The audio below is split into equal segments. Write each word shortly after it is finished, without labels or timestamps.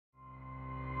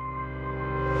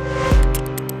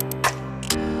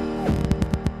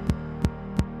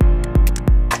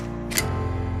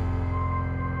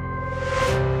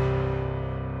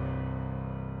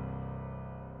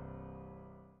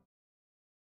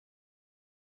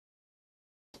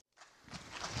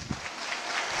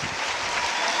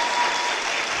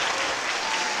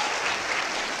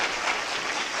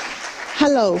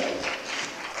Hello.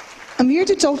 I'm here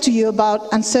to talk to you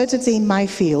about uncertainty in my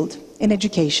field, in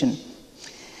education.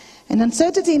 And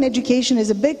uncertainty in education is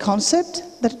a big concept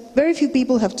that very few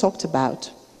people have talked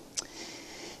about.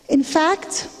 In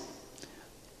fact,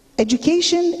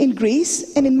 education in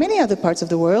Greece and in many other parts of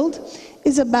the world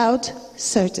is about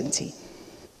certainty.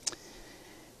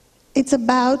 It's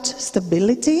about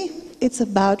stability. It's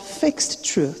about fixed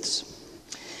truths.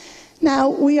 Now,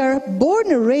 we are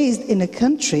born and raised in a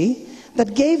country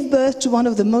that gave birth to one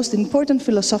of the most important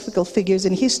philosophical figures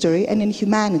in history and in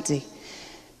humanity,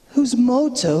 whose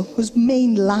motto, whose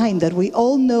main line that we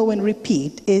all know and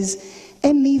repeat is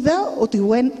 "En είδα ότι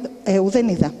ουδέν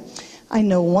είδα." I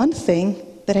know one thing,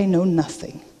 that I know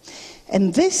nothing.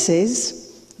 And this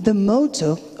is the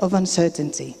motto of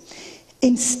uncertainty.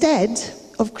 Instead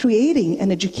of creating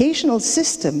an educational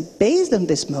system based on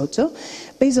this motto,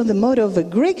 based on the motto of a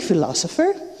Greek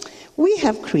philosopher, we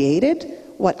have created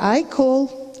what I call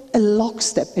a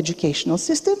lockstep educational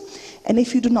system. And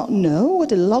if you do not know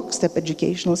what a lockstep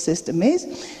educational system is,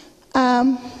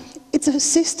 it's a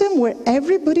system where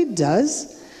everybody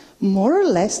does more or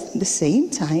less the same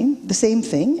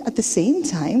thing at the same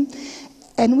time,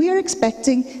 and we are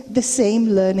expecting the same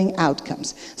learning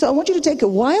outcomes. So I want you to take a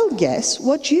wild guess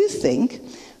what you think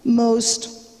most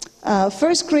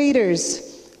first graders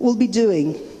will be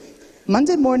doing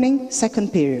Monday morning,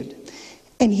 second period.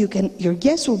 And your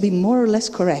guess will be more or less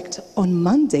correct. On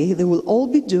Monday, they will all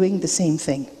be doing the same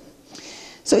thing.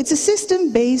 So it's a system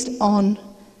based on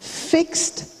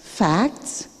fixed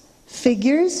facts,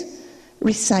 figures,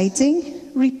 reciting,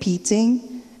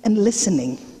 repeating, and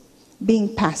listening, being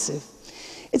passive.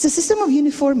 It's a system of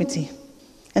uniformity,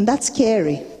 and that's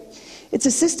scary. It's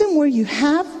a system where you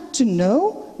have to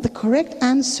know the correct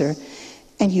answer,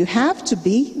 and you have to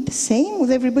be the same with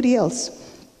everybody else.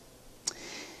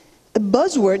 A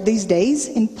buzzword these days,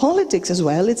 in politics as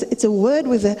well, it's a word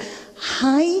with a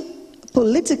high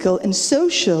political and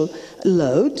social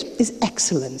load, is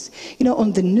excellence. You know,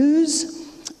 on the news,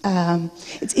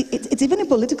 it's even in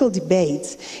political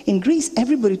debates. In Greece,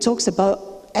 everybody talks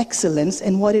about excellence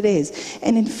and what it is.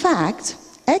 And in fact,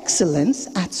 excellence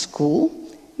at school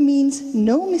means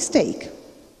no mistake.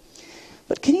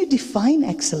 But can you define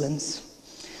excellence?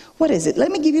 What is it? Let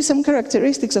me give you some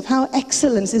characteristics of how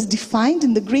excellence is defined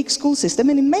in the Greek school system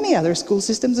and in many other school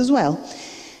systems as well.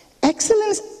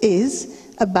 Excellence is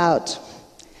about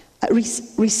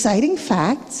reciting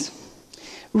facts,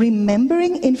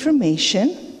 remembering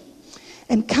information,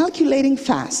 and calculating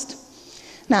fast.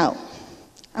 Now,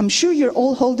 I'm sure you're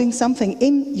all holding something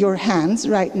in your hands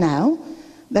right now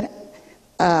that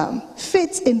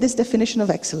fits in this definition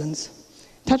of excellence.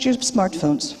 Touch your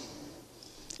smartphones.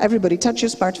 Everybody, touch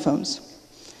your smartphones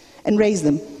and raise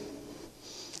them.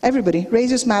 Everybody,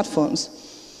 raise your smartphones.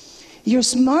 Your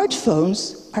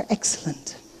smartphones are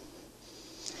excellent.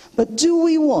 But do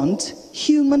we want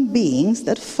human beings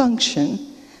that function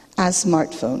as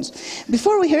smartphones?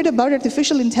 Before we heard about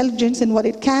artificial intelligence and what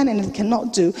it can and it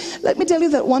cannot do, let me tell you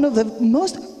that one of the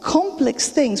most complex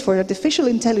things for artificial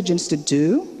intelligence to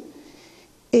do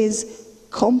is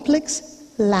complex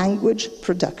language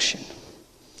production.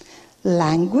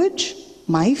 Language,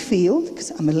 my field,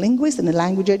 because I'm a linguist and a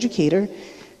language educator,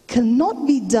 cannot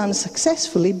be done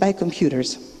successfully by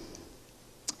computers.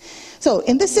 So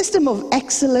in this system of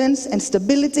excellence and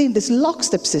stability, in this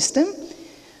lockstep system,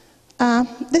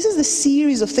 this is the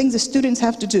series of things the students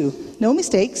have to do. No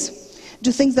mistakes,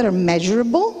 do things that are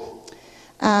measurable,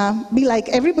 be like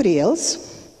everybody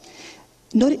else,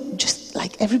 not just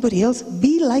like everybody else,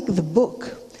 be like the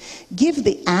book. Give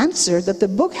the answer that the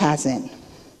book has in.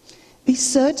 Be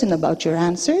certain about your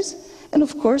answers, and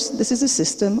of course, this is a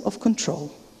system of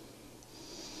control.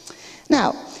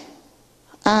 Now,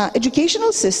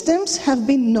 educational systems have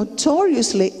been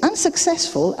notoriously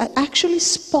unsuccessful at actually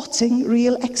spotting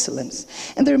real excellence.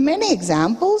 And there are many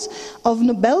examples of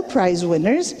Nobel Prize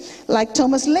winners like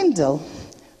Thomas Lindell,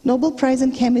 Nobel Prize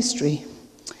in chemistry.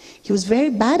 He was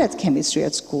very bad at chemistry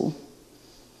at school.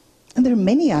 And there are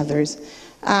many others.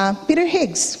 Peter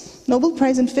Higgs, Nobel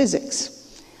Prize in physics.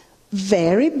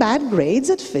 Very bad grades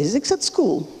at physics at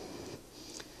school.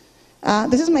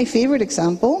 This is my favorite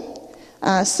example.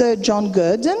 Sir John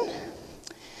Gurdon,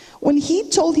 when he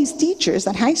told his teachers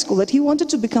at high school that he wanted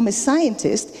to become a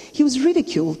scientist, he was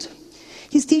ridiculed.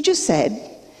 His teachers said,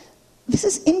 "This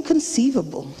is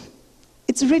inconceivable.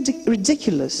 It's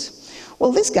ridiculous."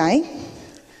 Well, this guy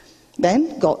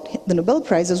then got the Nobel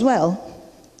Prize as well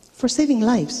for saving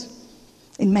lives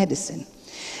in medicine.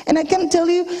 And I can tell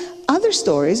you other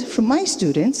stories from my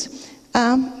students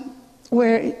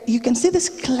where you can see this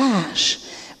clash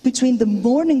between the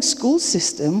morning school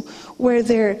system, where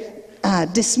they're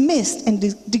dismissed and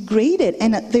degraded,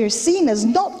 and they're seen as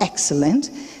not excellent,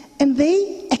 and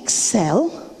they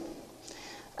excel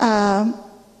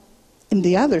in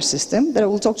the other system that I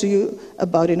will talk to you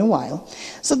about in a while.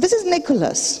 So this is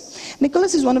Nicholas.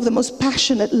 Nicholas is one of the most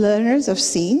passionate learners I've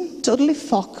seen, totally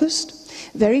focused,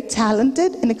 very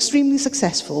talented, and extremely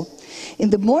successful. In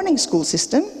the morning school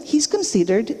system, he's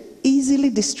considered easily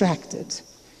distracted.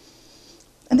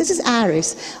 And this is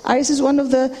Aris. Aris is one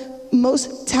of the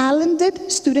most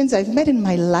talented students I've met in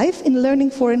my life in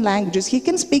learning foreign languages. He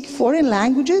can speak foreign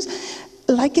languages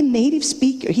like a native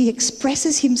speaker. He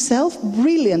expresses himself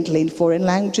brilliantly in foreign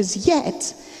languages,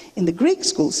 yet in the Greek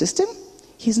school system,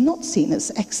 he's not seen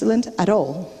as excellent at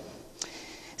all.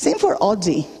 Same for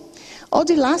Odi.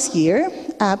 Odi last year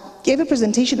gave a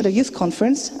presentation at a youth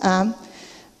conference.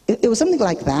 It was something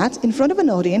like that, in front of an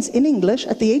audience in English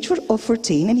at the age of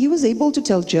 14, and he was able to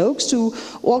tell jokes, to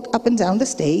walk up and down the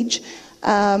stage,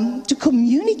 to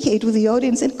communicate with the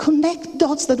audience and connect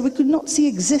dots that we could not see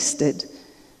existed.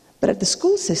 But at the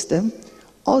school system,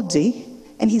 Odi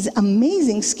and his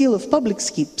amazing skill of public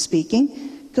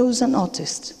speaking goes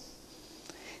unnoticed.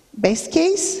 Best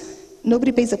case,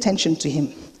 nobody pays attention to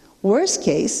him. Worst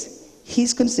case,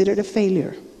 he's considered a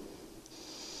failure.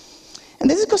 And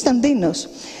this is Konstantinos.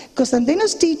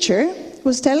 Konstantinos' teacher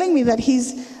was telling me that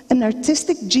he's an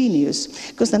artistic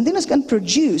genius. Konstantinos can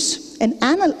produce and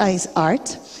analyze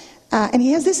art, and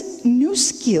he has this new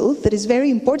skill that is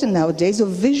very important nowadays of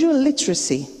visual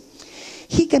literacy.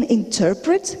 He can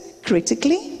interpret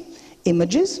critically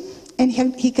images, and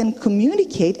he can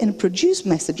communicate and produce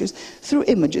messages through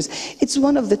images. It's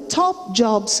one of the top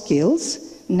job skills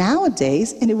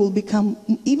nowadays, and it will become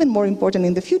even more important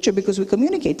in the future because we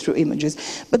communicate through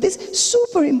images. But this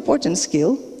super important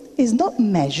skill is not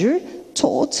measured,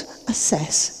 taught,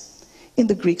 assessed in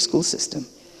the Greek school system.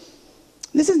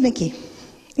 This is Nikki.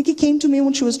 Nikki came to me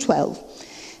when she was 12.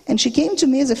 And she came to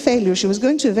me as a failure. She was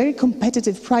going to a very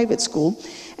competitive private school,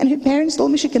 and her parents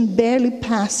told me she can barely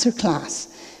pass her class.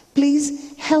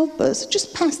 Please help us,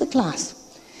 just pass the class.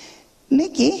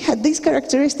 Nikki had these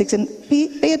characteristics, and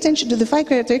pay attention to the 5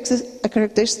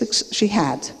 characteristics she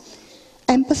had.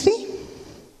 Empathy,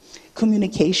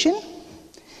 communication,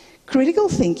 critical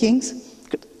thinking,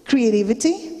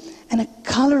 creativity, and a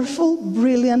colorful,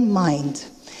 brilliant mind.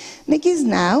 Nikki is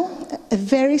now a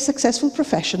very successful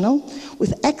professional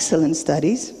with excellent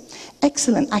studies,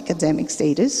 excellent academic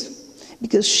status,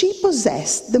 because she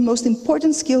possessed the most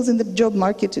important skills in the job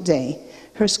market today.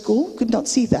 Her school could not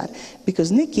see that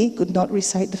because Nikki could not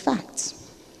recite the facts.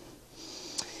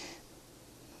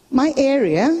 My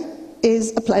area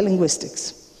is applied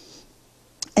linguistics.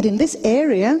 And in this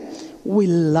area, we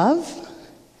love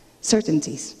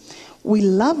certainties. We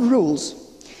love rules,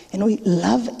 and we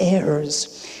love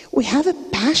errors. We have a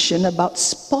passion about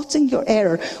spotting your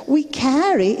error. We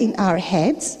carry in our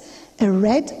heads a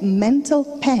red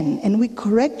mental pen, and we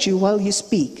correct you while you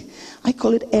speak. I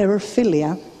call it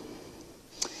errorphilia.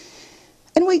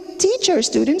 And we teach our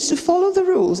students to follow the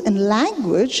rules, and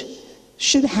language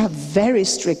should have very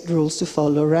strict rules to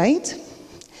follow, right?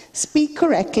 Speak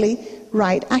correctly,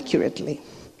 write accurately.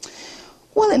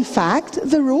 Well, in fact,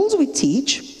 the rules we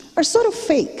teach are sort of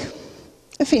fake.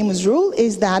 A famous rule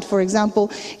is that, for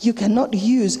example, you cannot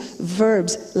use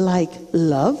verbs like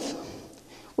love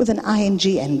with an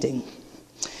ing ending.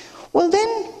 Well,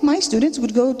 then my students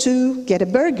would go to get a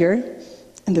burger,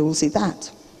 and they will see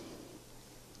that.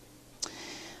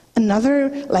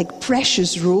 Another,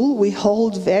 precious rule we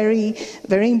hold very,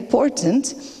 very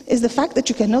important is the fact that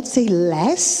you cannot say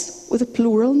less with a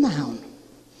plural noun.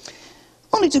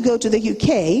 Only to go to the UK,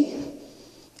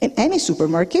 in any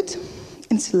supermarket,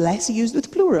 it's less used with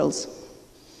plurals.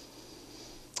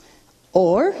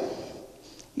 Or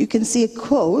you can see a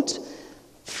quote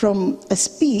from a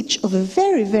speech of a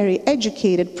very, very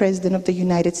educated president of the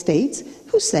United States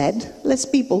who said, less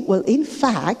people. Well, in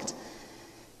fact,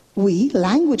 we,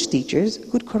 language teachers,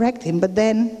 could correct him, but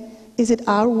then is it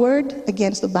our word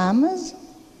against Obama's?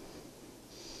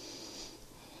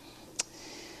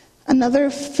 Another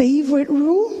favorite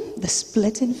rule, the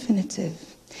split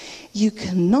infinitive. You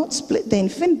cannot split the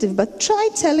infinitive, but try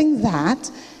telling that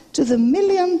to the 1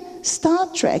 million Star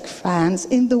Trek fans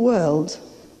in the world.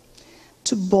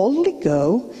 To boldly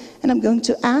go, and I'm going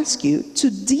to ask you to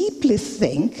deeply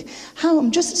think how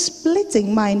I'm just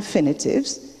splitting my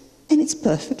infinitives, and it's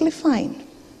perfectly fine.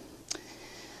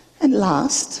 And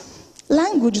last,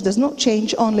 language does not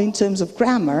change only in terms of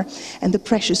grammar and the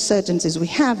precious certainties we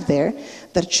have there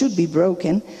that should be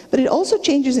broken, but it also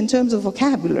changes in terms of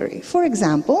vocabulary. For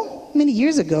example, many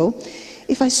years ago,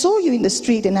 if I saw you in the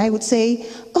street and I would say,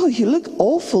 "Oh, you look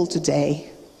awful today,"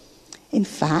 In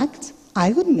fact,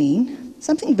 I would mean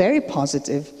something very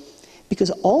positive,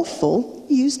 because awful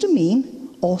used to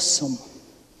mean awesome.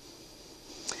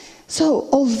 So,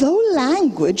 although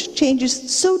language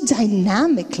changes so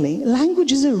dynamically,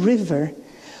 language is a river.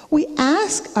 We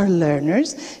ask our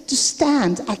learners to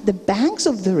stand at the banks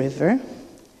of the river,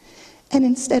 and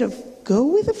instead of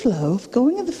going with the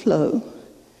flow,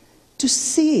 to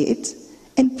see it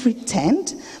and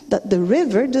pretend that the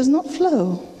river does not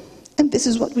flow. And this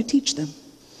is what we teach them.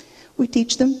 We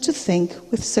teach them to think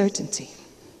with certainty.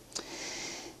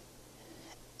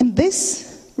 And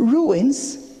this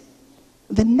ruins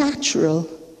the natural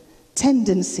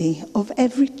tendency of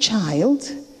every child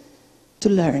to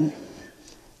learn.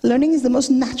 Learning is the most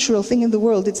natural thing in the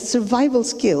world. It's a survival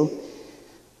skill.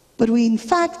 But we, in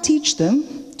fact, teach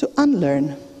them to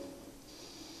unlearn.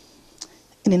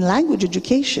 And in language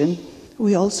education,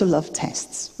 we also love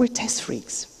tests. We're test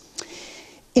freaks.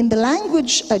 In the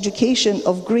language education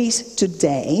of Greece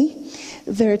today,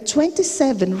 there are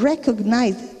 27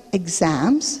 recognized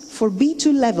exams for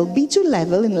B2 level. B2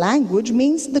 level in language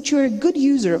means that you're a good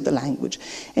user of the language.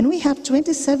 And we have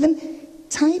 27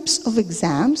 types of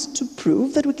exams to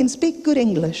prove that we can speak good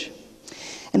English.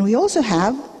 And we also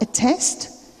have a test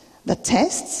that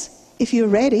tests if you're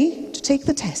ready to take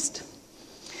the test.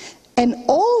 And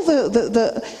all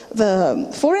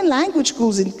the foreign language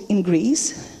schools in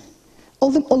Greece,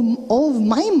 all of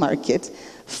my market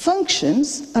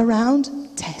functions around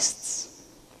tests.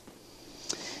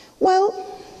 Well,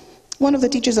 one of the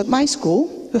teachers at my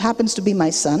school, who happens to be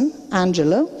my son,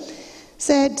 Angelo,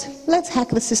 said, let's hack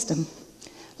the system.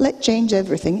 Let's change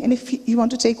everything. And if you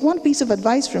want to take one piece of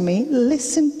advice from me,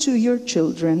 listen to your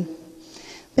children.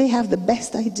 They have the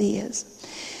best ideas.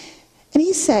 And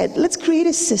he said, let's create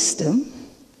a system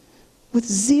with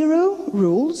 0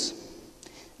 rules,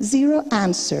 0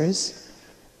 answers,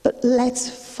 but let's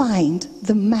find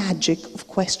the magic of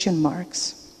question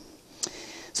marks.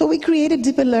 So we created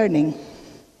deeper learning.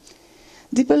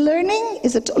 Deeper learning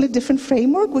is a totally different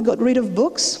framework. We got rid of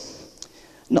books,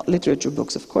 not literature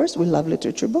books, of course. We love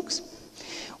literature books.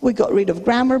 We got rid of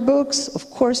grammar books, of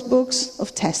course books,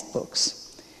 of test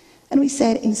books. And we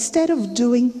said, instead of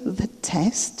doing the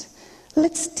test,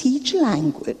 let's teach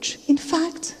language. In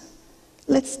fact,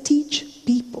 let's teach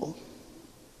people.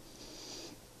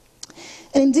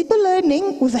 And in deeper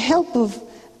learning, with the help of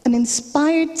an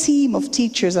inspired team of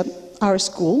teachers at our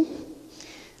school,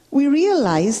 we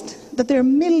realized that there are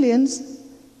millions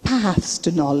paths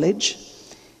to knowledge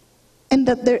and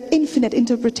that there are infinite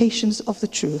interpretations of the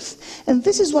truth. And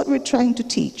this is what we're trying to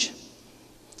teach.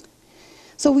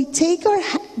 So we take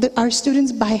our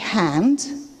students by hand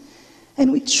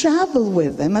and we travel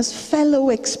with them as fellow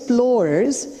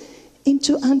explorers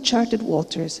into uncharted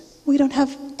waters. We don't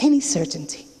have any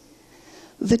certainty.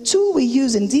 The tool we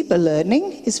use in deeper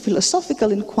learning is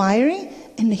philosophical inquiry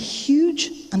and a huge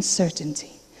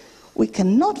uncertainty. We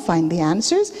cannot find the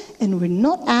answers, and we're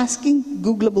not asking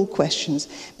Googleable questions,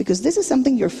 because this is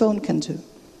something your phone can do.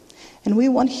 And we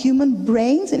want human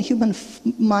brains and human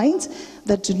minds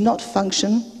that do not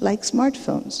function like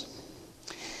smartphones.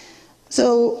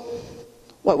 So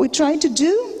what we try to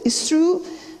do is, through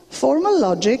formal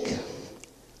logic,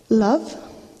 love,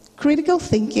 critical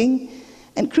thinking,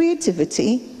 and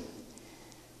creativity,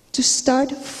 to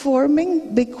start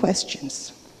forming big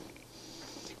questions.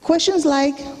 Questions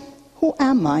like, who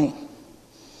am I?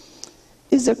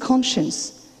 Is there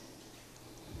conscience?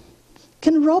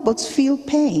 Can robots feel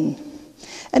pain?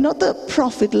 And not the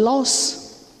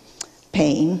profit-loss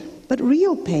pain, but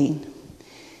real pain.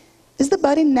 Is the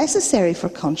body necessary for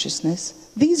consciousness?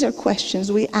 These are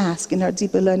questions we ask in our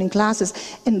deeper learning classes,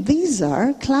 and these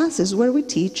are classes where we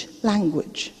teach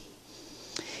language.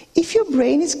 If your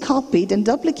brain is copied and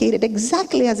duplicated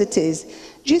exactly as it is,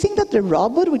 do you think that the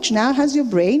robot, which now has your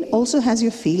brain, also has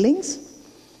your feelings?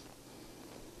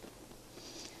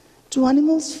 Do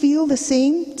animals feel the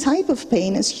same type of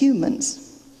pain as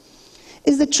humans?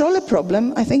 Is the trolley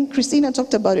problem, I think Christina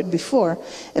talked about it before,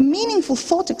 a meaningful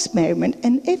thought experiment?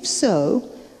 And if so,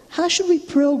 how should we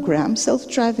program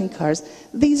self-driving cars?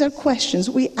 These are questions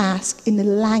we ask in a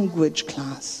language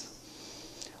class.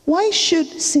 Why should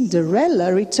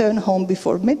Cinderella return home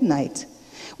before midnight?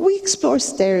 We explore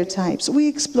stereotypes. We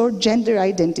explore gender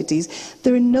identities.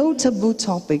 There are no taboo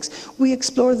topics. We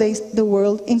explore the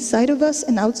world inside of us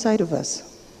and outside of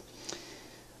us.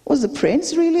 Was the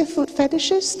prince really a foot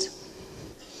fetishist?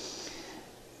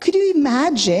 Could you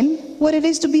imagine what it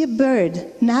is to be a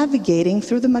bird navigating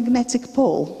through the magnetic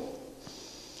pole?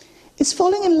 Is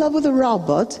falling in love with a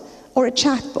robot or a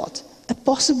chatbot a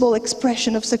possible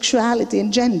expression of sexuality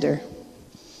and gender?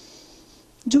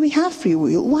 Do we have free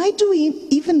will? Why do we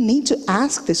even need to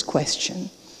ask this question?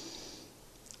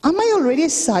 Am I already a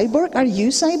cyborg? Are you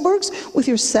cyborgs? With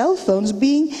your cell phones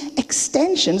being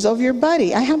extensions of your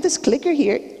body. I have this clicker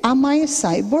here. Am I a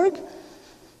cyborg?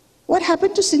 What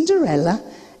happened to Cinderella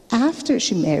after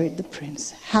she married the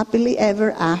prince? Happily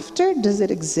ever after? Does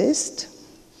it exist?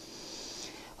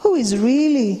 Who is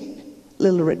really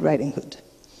Little Red Riding Hood?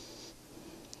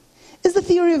 Is the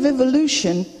theory of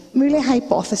evolution merely a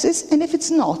hypothesis? And if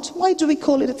it's not, why do we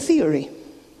call it a theory?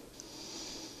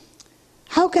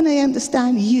 How can I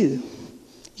understand you,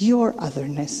 your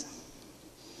otherness?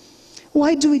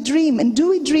 Why do we dream? And do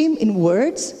we dream in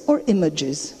words or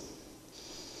images?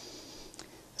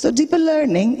 So deeper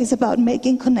learning is about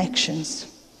making connections.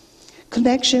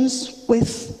 Connections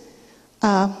with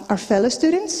our fellow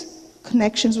students,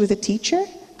 connections with the teacher,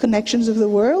 connections with the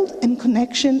world, and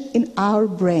connection in our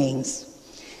brains.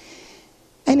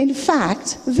 And in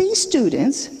fact, these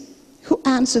students who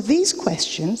answer these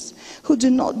questions, who do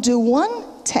not do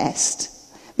one test,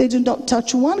 they do not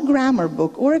touch one grammar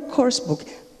book or a course book,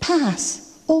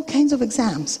 pass all kinds of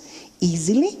exams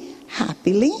easily,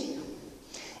 happily,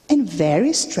 and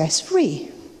very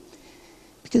stress-free,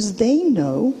 because they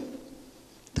know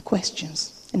the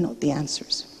questions and not the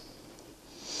answers.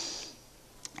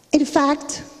 In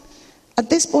fact, at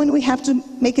this point we have to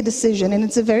make a decision, and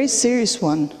it's a very serious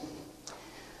one.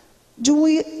 Do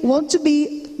we want to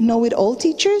be know-it-all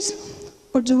teachers,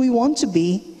 or do we want to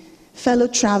be fellow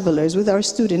travelers with our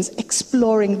students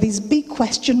exploring these big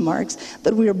question marks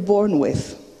that we are born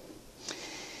with?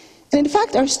 And in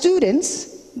fact, our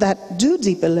students that do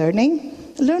deeper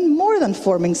learning learn more than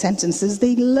forming sentences.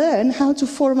 They learn how to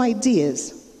form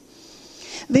ideas.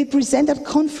 They present at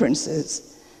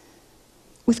conferences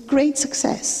with great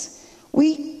success.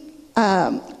 We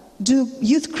do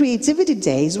youth creativity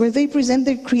days where they present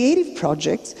their creative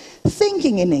projects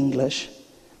thinking in English,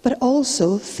 but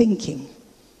also thinking.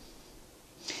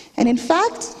 And in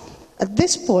fact, at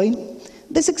this point,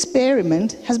 this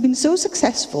experiment has been so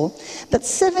successful that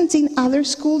 17 other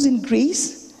schools in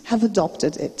Greece have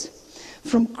adopted it.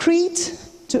 From Crete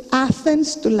to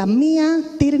Athens to Lamia,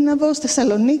 Tyrnavos,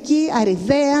 Thessaloniki,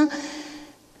 Aridea.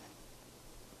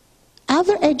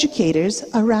 Other educators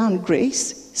around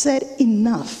Greece said,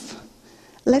 enough.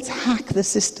 Let's hack the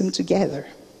system together.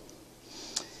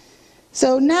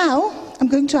 So now, I'm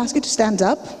going to ask you to stand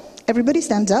up. Everybody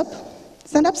stand up.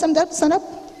 Stand up, stand up, stand up.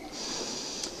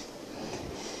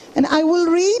 And I will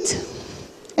read,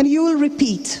 and you will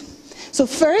repeat. So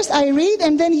first I read,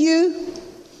 and then you.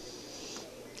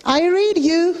 I read,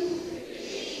 you.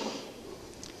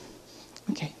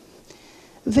 Okay.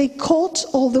 They caught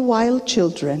all the wild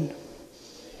children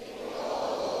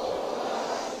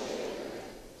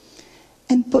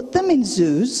and put them in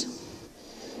zoos.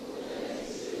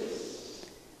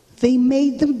 They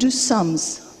made them do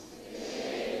sums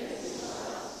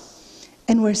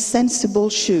and wear sensible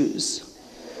shoes.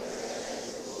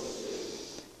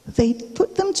 They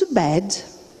put them to bed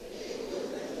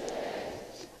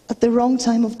at the wrong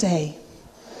time of day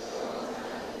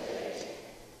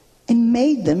and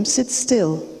made them sit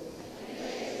still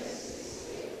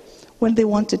when they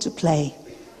wanted to play.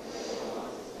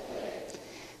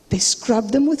 They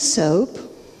scrubbed them with soap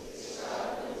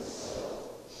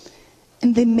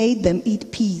and they made them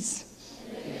eat peas.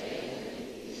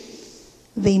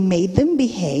 They made them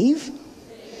behave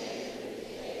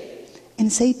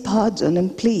and say pardon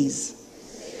and please.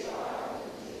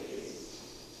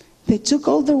 They took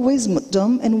all their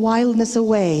wisdom and wildness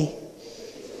away.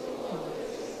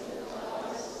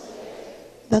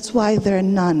 That's why there are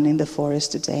none in the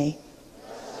forest today.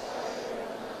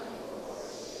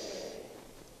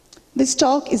 This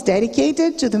talk is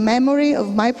dedicated to the memory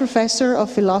of my professor of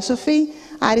philosophy,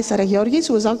 Aris Aragiorgis,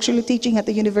 who was actually teaching at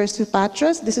the University of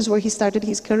Patras. This is where he started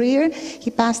his career. He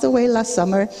passed away last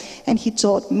summer, and he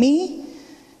taught me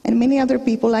and many other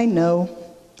people I know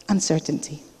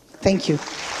uncertainty. Thank you.